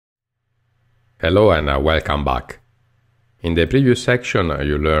Hello and welcome back. In the previous section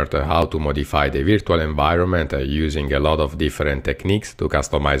you learned how to modify the virtual environment using a lot of different techniques to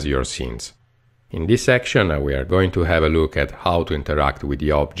customize your scenes. In this section we are going to have a look at how to interact with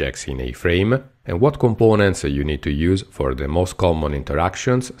the objects in a frame and what components you need to use for the most common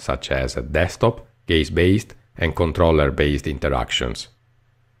interactions such as desktop, case-based and controller-based interactions.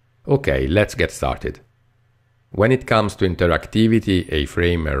 Okay, let's get started. When it comes to interactivity, a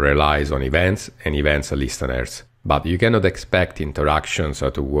frame relies on events and events listeners, but you cannot expect interactions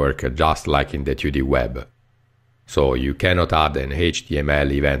to work just like in the 2D web. So you cannot add an HTML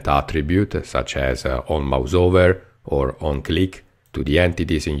event attribute such as on mouse over or on click to the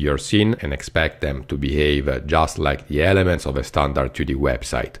entities in your scene and expect them to behave just like the elements of a standard 2D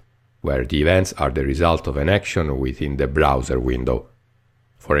website, where the events are the result of an action within the browser window.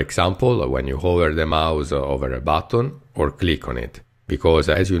 For example, when you hover the mouse over a button or click on it, because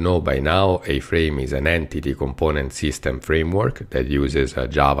as you know by now, a frame is an entity component system framework that uses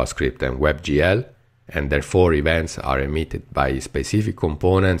JavaScript and WebGL, and therefore events are emitted by specific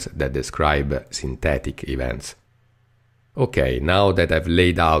components that describe synthetic events. Okay, now that I've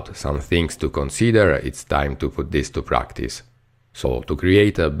laid out some things to consider, it's time to put this to practice. So, to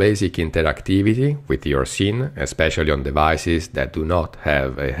create a basic interactivity with your scene, especially on devices that do not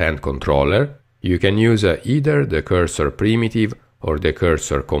have a hand controller, you can use either the cursor primitive or the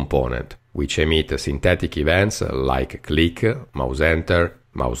cursor component, which emit synthetic events like click, mouse enter,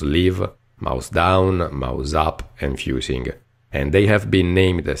 mouse leave, mouse down, mouse up, and fusing. And they have been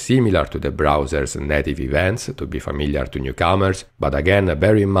named similar to the browser's native events to be familiar to newcomers, but again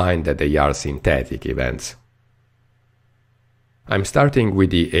bear in mind that they are synthetic events. I'm starting with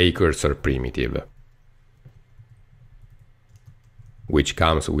the A-cursor primitive, which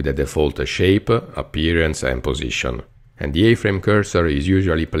comes with a default shape, appearance and position, and the A-frame cursor is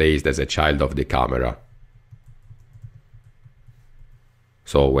usually placed as a child of the camera.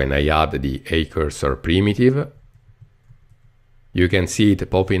 So when I add the A-cursor primitive, you can see it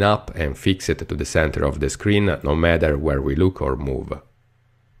popping up and fix it to the center of the screen no matter where we look or move.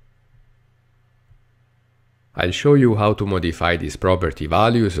 I'll show you how to modify these property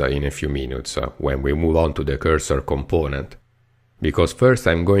values in a few minutes when we move on to the cursor component. Because first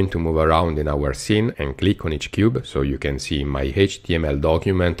I'm going to move around in our scene and click on each cube so you can see in my HTML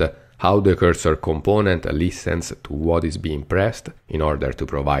document how the cursor component listens to what is being pressed in order to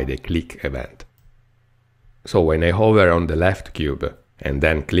provide a click event. So when I hover on the left cube and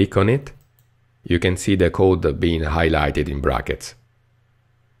then click on it, you can see the code being highlighted in brackets.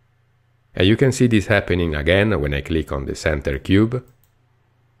 And you can see this happening again when I click on the center cube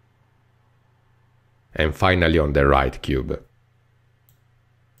and finally on the right cube.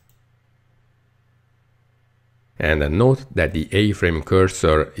 And note that the A-frame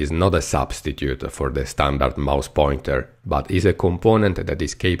cursor is not a substitute for the standard mouse pointer, but is a component that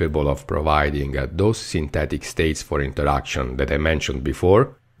is capable of providing those synthetic states for interaction that I mentioned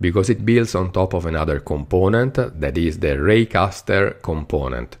before, because it builds on top of another component that is the raycaster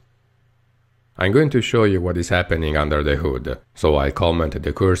component. I'm going to show you what is happening under the hood, so I comment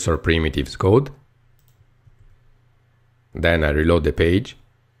the cursor primitive's code, then I reload the page,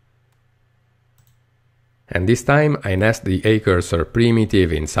 and this time I nest the A-cursor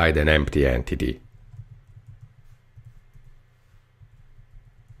primitive inside an empty entity.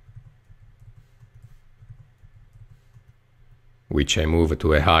 Which I move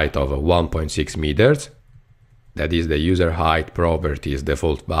to a height of 1.6 meters. That is the user height property's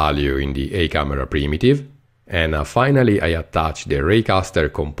default value in the A-camera primitive. And finally I attach the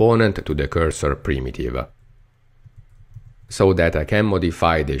raycaster component to the cursor primitive, so that I can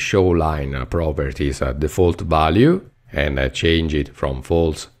modify the show line property's default value and change it from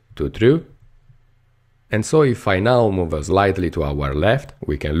false to true. And so if I now move slightly to our left,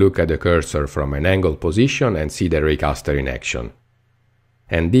 we can look at the cursor from an angle position and see the raycaster in action.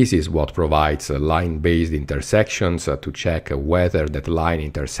 And this is what provides line-based intersections to check whether that line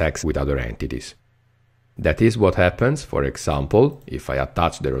intersects with other entities. That is what happens, for example, if I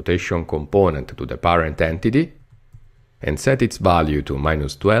attach the rotation component to the parent entity and set its value to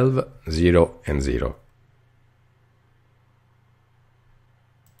 -12, 0 and 0.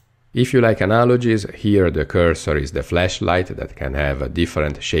 If you like analogies, here the cursor is the flashlight that can have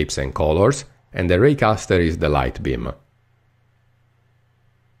different shapes and colors, and the raycaster is the light beam.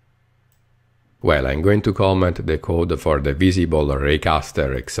 Well, I'm going to comment the code for the visible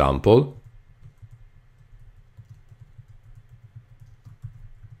raycaster example.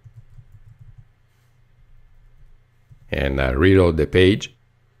 And reload the page.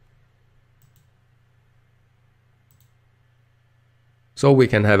 So we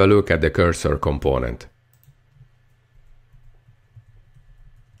can have a look at the cursor component.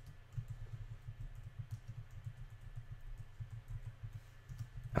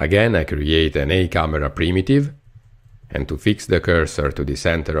 Again, I create an A camera primitive, and to fix the cursor to the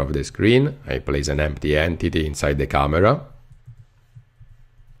center of the screen, I place an empty entity inside the camera,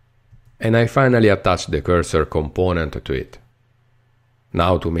 and I finally attach the cursor component to it.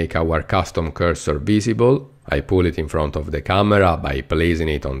 Now, to make our custom cursor visible, I pull it in front of the camera by placing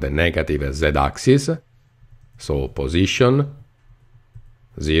it on the negative z-axis, so position,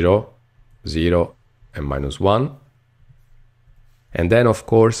 0, 0, and -1. And then, of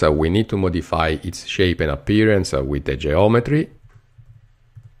course, we need to modify its shape and appearance with the geometry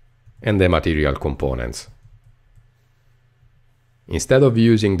and the material components. Instead of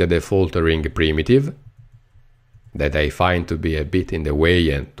using the default ring primitive, that I find to be a bit in the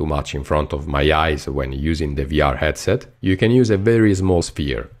way and too much in front of my eyes when using the VR headset, you can use a very small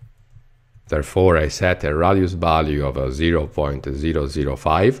sphere. Therefore, I set a radius value of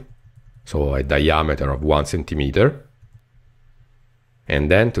 0.005, so a diameter of 1 centimeter. And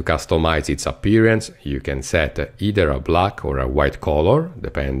then to customize its appearance, you can set either a black or a white color,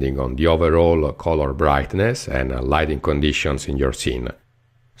 depending on the overall color brightness and lighting conditions in your scene.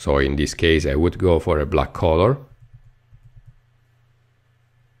 So in this case, I would go for a black color.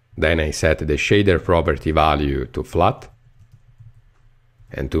 Then I set the shader property value to flat.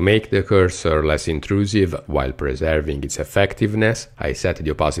 And to make the cursor less intrusive while preserving its effectiveness, I set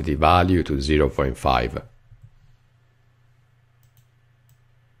the opacity value to 0.5.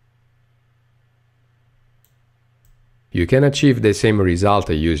 You can achieve the same result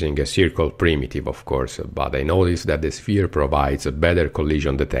using a circle primitive, of course, but I noticed that the sphere provides a better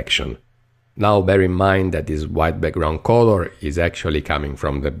collision detection. Now bear in mind that this white background color is actually coming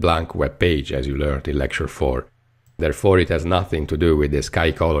from the blank web page, as you learned in lecture 4. Therefore, it has nothing to do with the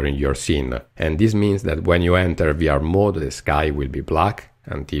sky color in your scene, and this means that when you enter VR mode, the sky will be black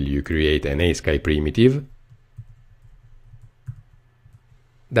until you create an A-sky primitive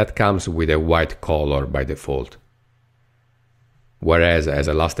that comes with a white color by default. Whereas, as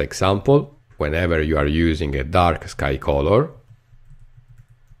a last example, whenever you are using a dark sky color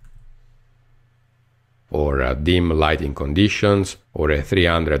or dim lighting conditions or a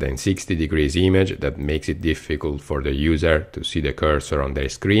 360 degrees image that makes it difficult for the user to see the cursor on their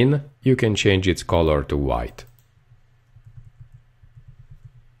screen, you can change its color to white.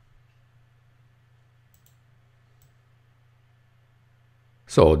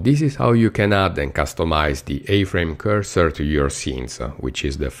 So this is how you can add and customize the A-frame cursor to your scenes, which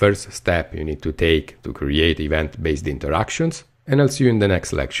is the first step you need to take to create event-based interactions, and I'll see you in the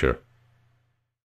next lecture.